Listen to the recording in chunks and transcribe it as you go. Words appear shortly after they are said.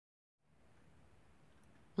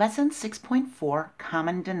Lesson 6.4,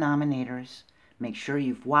 Common Denominators. Make sure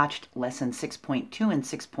you've watched Lesson 6.2 and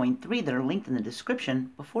 6.3 that are linked in the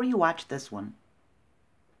description before you watch this one.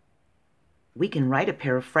 We can write a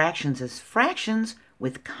pair of fractions as fractions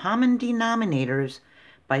with common denominators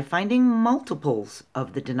by finding multiples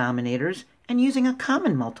of the denominators and using a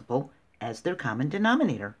common multiple as their common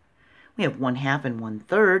denominator. We have 1/2 and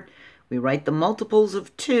 1/3. We write the multiples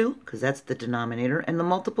of 2, because that's the denominator, and the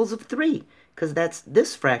multiples of 3, because that's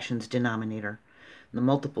this fraction's denominator. The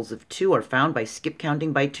multiples of 2 are found by skip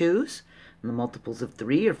counting by 2's, and the multiples of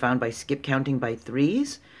 3 are found by skip counting by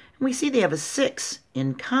 3's, and we see they have a 6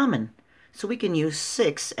 in common, so we can use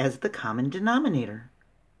 6 as the common denominator.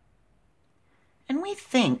 And we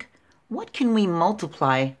think, what can we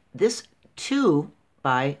multiply this 2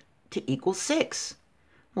 by to equal 6?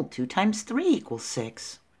 Well, 2 times 3 equals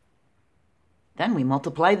 6. Then we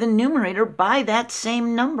multiply the numerator by that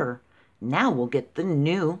same number. Now we'll get the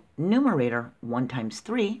new numerator. 1 times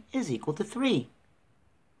 3 is equal to 3.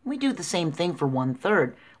 We do the same thing for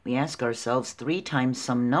 1/3. We ask ourselves 3 times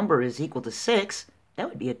some number is equal to 6. That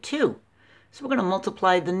would be a 2. So we're going to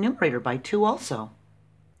multiply the numerator by 2 also.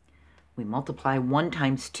 We multiply 1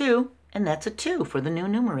 times 2, and that's a 2 for the new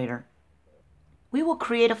numerator. We will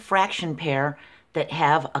create a fraction pair that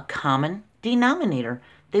have a common denominator.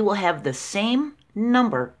 They will have the same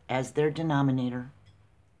number as their denominator.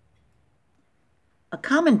 A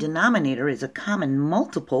common denominator is a common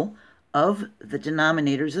multiple of the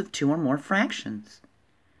denominators of 2 or more fractions.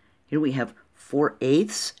 Here we have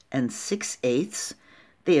 4/8 and 6/8.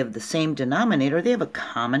 They have the same denominator. They have a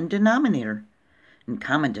common denominator. And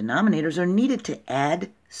common denominators are needed to add,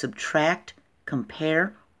 subtract,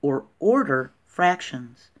 compare, or order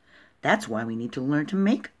fractions. That's why we need to learn to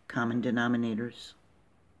make common denominators.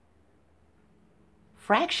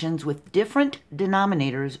 Fractions with different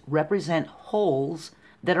denominators represent wholes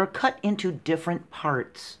that are cut into different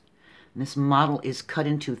parts. This model is cut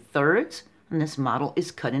into thirds, and this model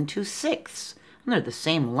is cut into sixths. And they're the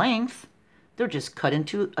same length. They're just cut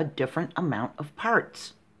into a different amount of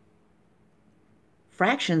parts.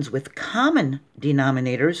 Fractions with common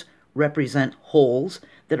denominators represent wholes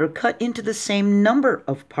that are cut into the same number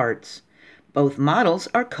of parts. Both models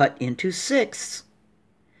are cut into sixths.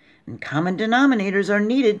 And common denominators are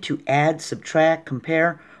needed to add, subtract,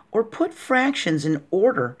 compare, or put fractions in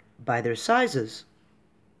order by their sizes.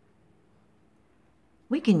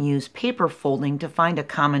 We can use paper folding to find a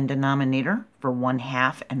common denominator for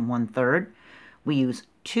 1/2 and 1/3. We use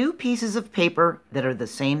 2 pieces of paper that are the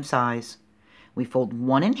same size. We fold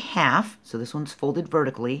one in half, so this one's folded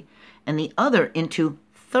vertically, and the other into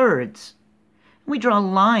thirds. We draw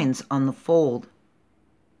lines on the fold.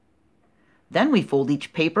 Then we fold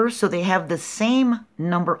each paper so they have the same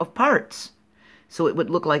number of parts. So it would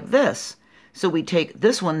look like this. So we take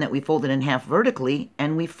this one that we folded in half vertically,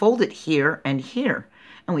 and we fold it here and here.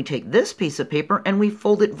 And we take this piece of paper and we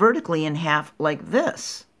fold it vertically in half like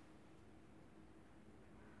this.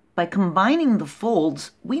 By combining the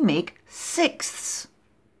folds, we make sixths.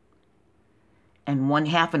 And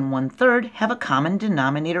 1/2 and 1/3 have a common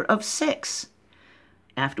denominator of 6.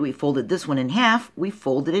 After we folded this one in half, we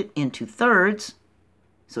folded it into thirds,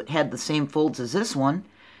 so it had the same folds as this one.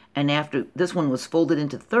 And after this one was folded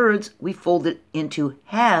into thirds, we folded it into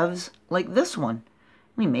halves like this one.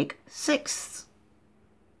 We make sixths.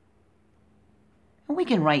 And we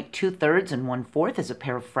can write 2/3 and 1/4 as a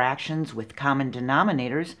pair of fractions with common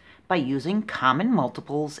denominators by using common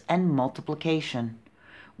multiples and multiplication.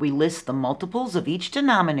 We list the multiples of each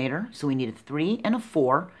denominator, so we need a 3 and a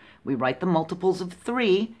 4. We write the multiples of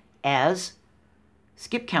 3 as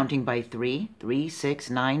skip counting by 3, 3,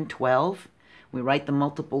 6, 9, 12. We write the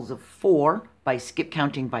multiples of 4 by skip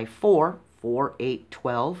counting by 4, 4, 8,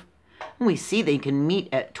 12. And we see they can meet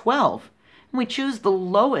at 12. And we choose the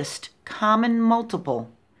lowest common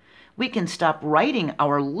multiple. We can stop writing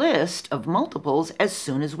our list of multiples as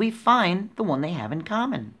soon as we find the one they have in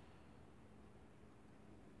common.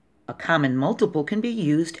 A common multiple can be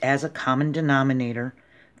used as a common denominator.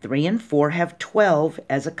 3 and 4 have 12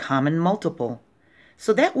 as a common multiple.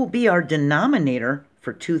 So that will be our denominator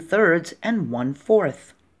for 2/3 and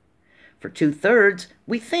 1/4. For 2/3,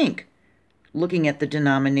 we think, looking at the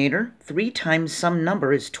denominator, 3 times some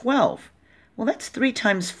number is 12. Well, that's 3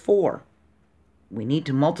 times 4. We need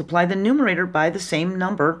to multiply the numerator by the same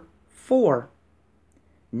number, 4.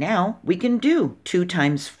 Now we can do 2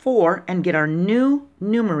 times 4 and get our new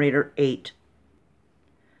numerator, 8.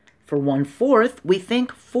 For 1/4, we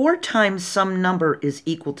think 4 times some number is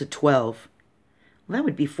equal to 12. Well, that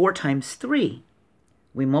would be 4 times 3.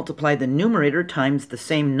 We multiply the numerator times the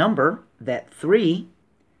same number, that 3,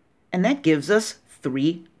 and that gives us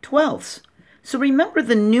 3/12. So remember,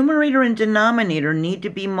 the numerator and denominator need to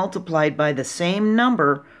be multiplied by the same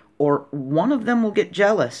number, or one of them will get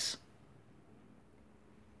jealous.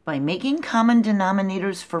 By making common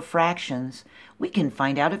denominators for fractions, we can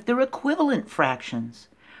find out if they're equivalent fractions.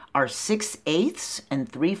 Are 6/8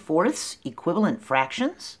 and 3/4 equivalent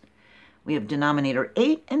fractions? We have denominator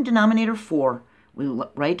 8 and denominator 4. We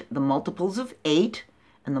write the multiples of 8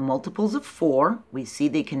 and the multiples of 4. We see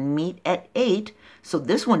they can meet at 8, so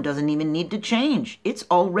this one doesn't even need to change. It's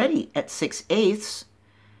already at 6/8,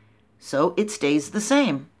 so it stays the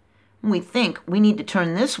same. We think we need to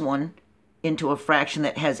turn this one into a fraction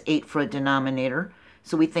that has 8 for a denominator,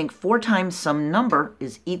 so we think 4 times some number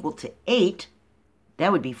is equal to 8.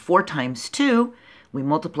 That would be 4 times 2. We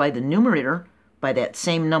multiply the numerator by that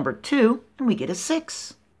same number 2, and we get a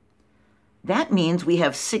 6. That means we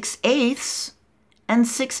have 6/8 and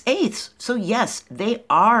 6/8. So yes, they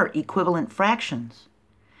are equivalent fractions.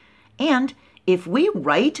 And if we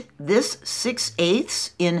write this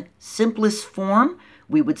 6/8 in simplest form,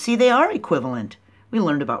 we would see they are equivalent. We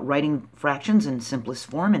learned about writing fractions in simplest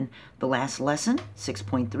form in the last lesson,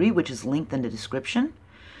 6.3, which is linked in the description.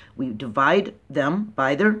 We divide them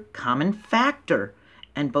by their common factor,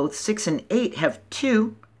 and both 6 and 8 have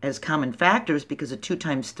 2 as common factors because of 2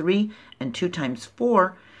 times 3 and 2 times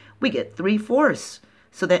 4. We get 3/4.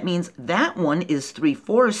 So that means that one is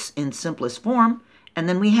 3/4 in simplest form, and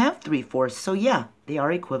then we have 3/4. So yeah, they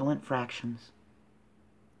are equivalent fractions.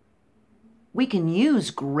 We can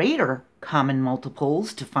use greater common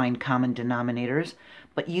multiples to find common denominators,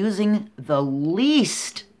 but using the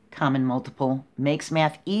least common multiple makes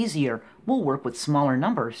math easier. We'll work with smaller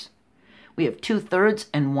numbers. We have 2/3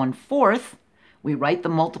 and 1/4. We write the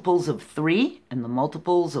multiples of 3 and the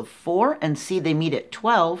multiples of 4 and see they meet at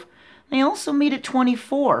 12. They also meet at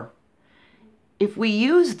 24. If we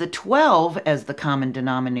use the 12 as the common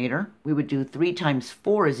denominator, we would do 3 times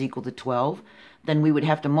 4 is equal to 12. Then we would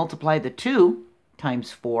have to multiply the 2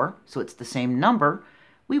 times 4, so it's the same number.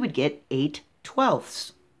 We would get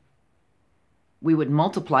 8/12. We would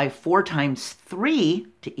multiply 4 times 3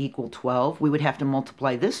 to equal 12. We would have to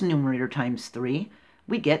multiply this numerator times 3.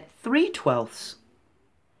 We get 3/12.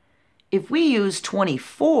 If we use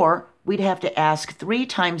 24, we'd have to ask 3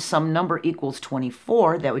 times some number equals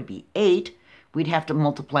 24. That would be 8. We'd have to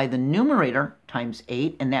multiply the numerator times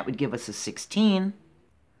 8, and that would give us a 16.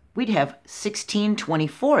 We'd have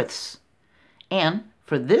 16/24. And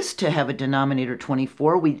for this to have a denominator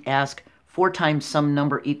 24, we'd ask 4 times some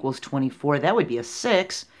number equals 24. That would be a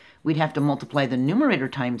 6. We'd have to multiply the numerator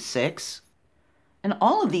times 6. And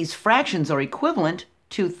all of these fractions are equivalent.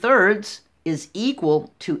 2/3 is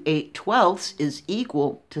equal to 8/12 is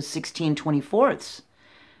equal to 16/24.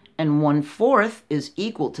 And 1/4 is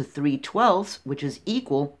equal to 3/12, which is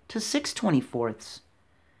equal to 6/24.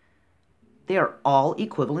 They are all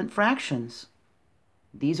equivalent fractions.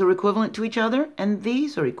 These are equivalent to each other, and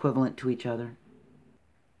these are equivalent to each other.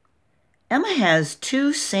 Emma has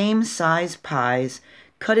 2 same-size pies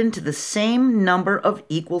cut into the same number of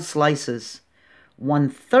equal slices.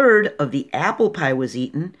 1/3 of the apple pie was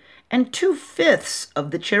eaten, and 2/5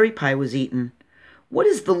 of the cherry pie was eaten. What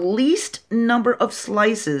is the least number of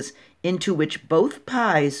slices into which both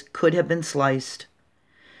pies could have been sliced?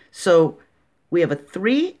 So we have a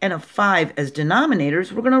 3 and a 5 as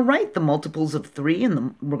denominators. We're going to write the multiples of 3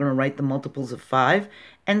 and we're going to write the multiples of 5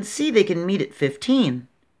 and see they can meet at 15.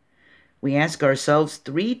 We ask ourselves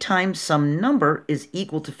 3 times some number is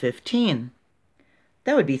equal to 15.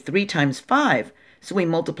 That would be 3 times 5. So we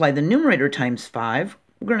multiply the numerator times 5.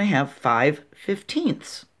 We're going to have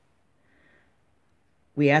 5/15.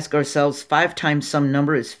 We ask ourselves 5 times some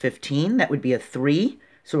number is 15. That would be a 3.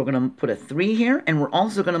 So we're going to put a 3 here, and we're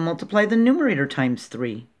also going to multiply the numerator times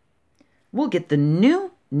 3. We'll get the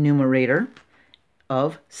new numerator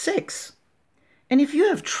of 6. And if you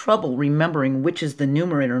have trouble remembering which is the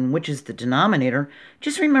numerator and which is the denominator,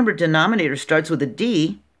 just remember denominator starts with a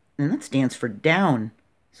D, and that stands for down.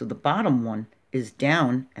 So the bottom one is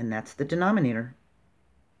down, and that's the denominator.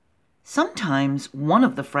 Sometimes one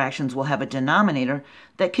of the fractions will have a denominator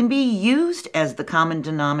that can be used as the common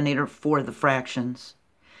denominator for the fractions.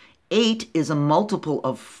 8 is a multiple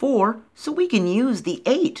of 4, so we can use the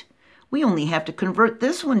 8. We only have to convert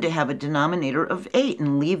this one to have a denominator of 8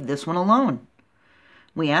 and leave this one alone.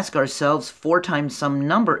 We ask ourselves 4 times some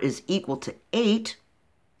number is equal to 8.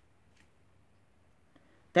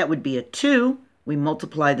 That would be a 2. We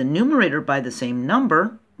multiply the numerator by the same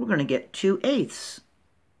number. We're going to get 2/8.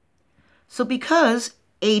 So because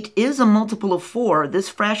 8 is a multiple of 4, this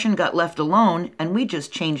fraction got left alone, and we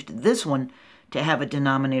just changed this one to have a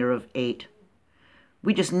denominator of 8.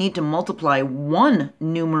 We just need to multiply one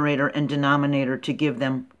numerator and denominator to give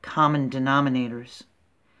them common denominators.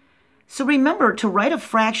 So remember, to write a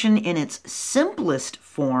fraction in its simplest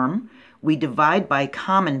form, we divide by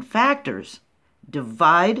common factors.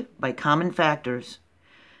 Divide by common factors.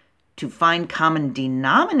 To find common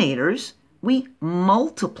denominators, we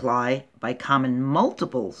multiply by common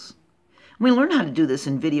multiples. We learned how to do this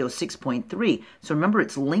in video 6.3, so remember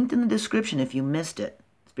it's linked in the description if you missed it.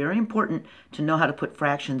 It's very important to know how to put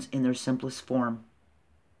fractions in their simplest form.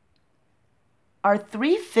 Are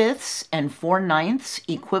 3/5 and 4/9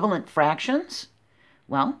 equivalent fractions?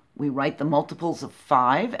 Well, we write the multiples of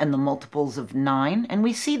 5 and the multiples of 9, and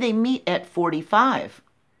we see they meet at 45.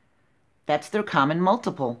 That's their common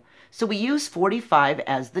multiple. So we use 45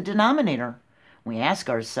 as the denominator. We ask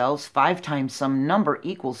ourselves, 5 times some number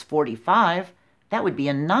equals 45. That would be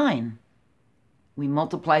a 9. We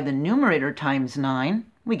multiply the numerator times 9.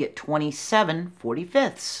 We get 27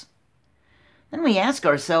 45ths. Then we ask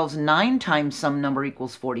ourselves, 9 times some number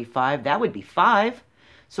equals 45. That would be 5.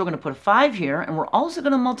 So we're going to put a 5 here, and we're also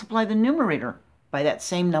going to multiply the numerator by that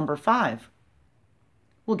same number 5.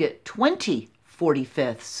 We'll get 20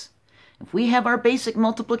 45ths. If we have our basic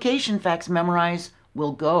multiplication facts memorized,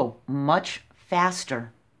 we'll go much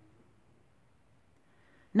faster.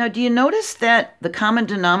 Now, do you notice that the common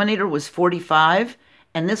denominator was 45,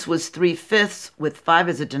 and this was 3/5 with 5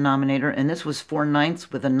 as a denominator, and this was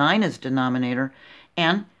 4/9 with a 9 as denominator,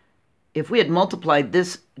 and if we had multiplied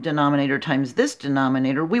this denominator times this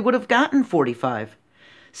denominator, we would have gotten 45.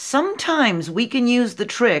 Sometimes we can use the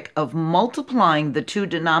trick of multiplying the two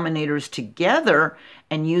denominators together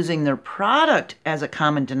and using their product as a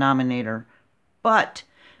common denominator. But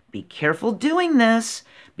be careful doing this,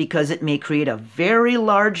 because it may create a very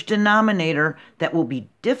large denominator that will be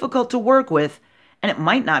difficult to work with, and it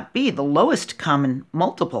might not be the lowest common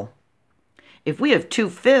multiple. If we have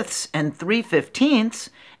 2/5 and 3/15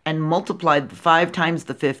 and multiplied the 5 times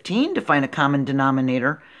the 15 to find a common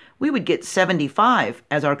denominator, we would get 75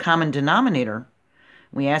 as our common denominator.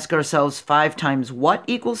 We ask ourselves, 5 times what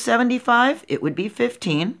equals 75? It would be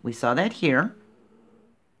 15. We saw that here.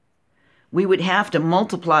 We would have to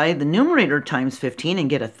multiply the numerator times 15 and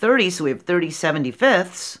get a 30, so we have 30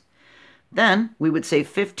 75ths. Then we would say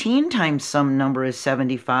 15 times some number is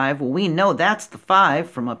 75. Well, we know that's the 5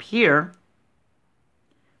 from up here.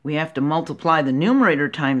 We have to multiply the numerator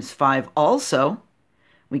times 5 also.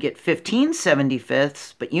 We get 15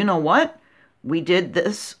 75ths, but you know what? We did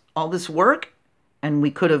all this work, and we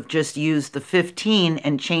could have just used the 15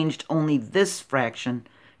 and changed only this fraction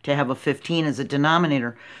to have a 15 as a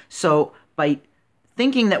denominator. So by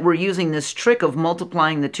thinking that we're using this trick of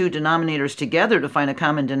multiplying the two denominators together to find a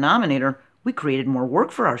common denominator, we created more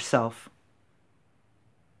work for ourselves.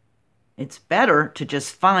 It's better to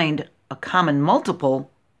just find a common multiple,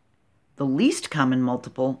 the least common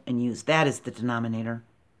multiple, and use that as the denominator.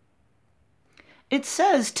 It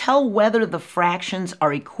says, tell whether the fractions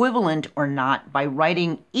are equivalent or not by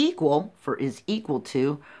writing equal for is equal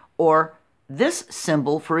to, or this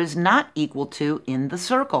symbol for is not equal to in the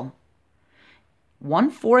circle.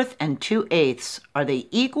 1/4 and 2/8, are they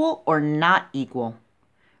equal or not equal?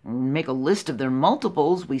 When we make a list of their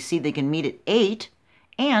multiples, we see they can meet at 8,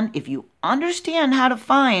 and if you understand how to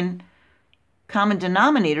find common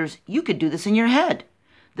denominators, you could do this in your head.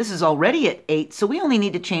 This is already at 8, so we only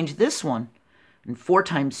need to change this one. And 4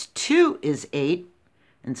 times 2 is 8,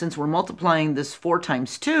 and since we're multiplying this 4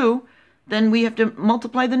 times 2, then we have to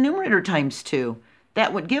multiply the numerator times 2.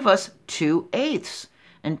 That would give us 2/8,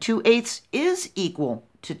 and 2/8 is equal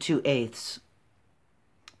to 2/8.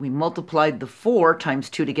 We multiplied the 4 times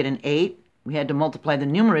 2 to get an 8. We had to multiply the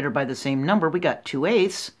numerator by the same number. We got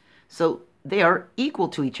 2/8, so they are equal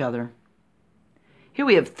to each other. Here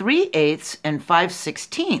we have 3/8 and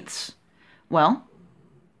 5/16. Well,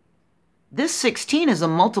 this 16 is a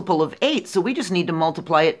multiple of 8, so we just need to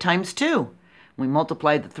multiply it times 2. We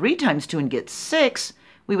multiply the 3 times 2 and get 6.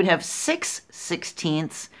 We would have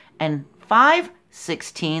 6/16 and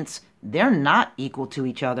 5/16. They're not equal to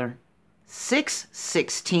each other.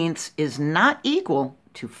 6/16 is not equal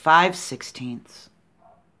to 5/16.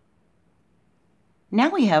 Now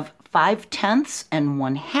we have 5/10 and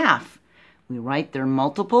 1/2. We write their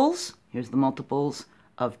multiples. Here's the multiples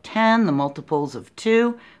of 10, the multiples of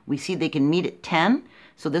 2. We see they can meet at 10,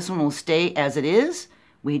 so this one will stay as it is.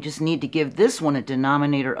 We just need to give this one a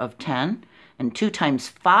denominator of 10, and 2 times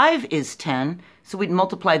 5 is 10, so we'd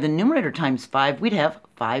multiply the numerator times 5. We'd have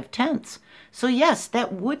 5/10. So yes,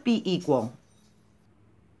 that would be equal.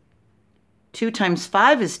 2 times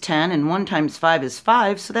 5 is 10, and 1 times 5 is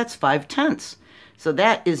 5, so that's 5/10. So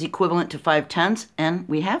that is equivalent to 5/10, and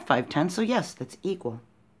we have 5/10, so yes, that's equal.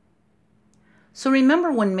 So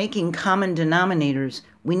remember, when making common denominators,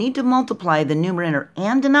 we need to multiply the numerator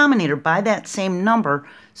and denominator by that same number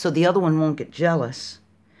so the other one won't get jealous.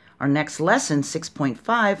 Our next lesson,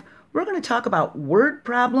 6.5, we're going to talk about word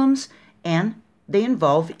problems, and they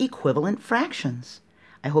involve equivalent fractions.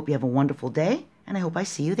 I hope you have a wonderful day, and I hope I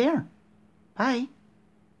see you there. Bye.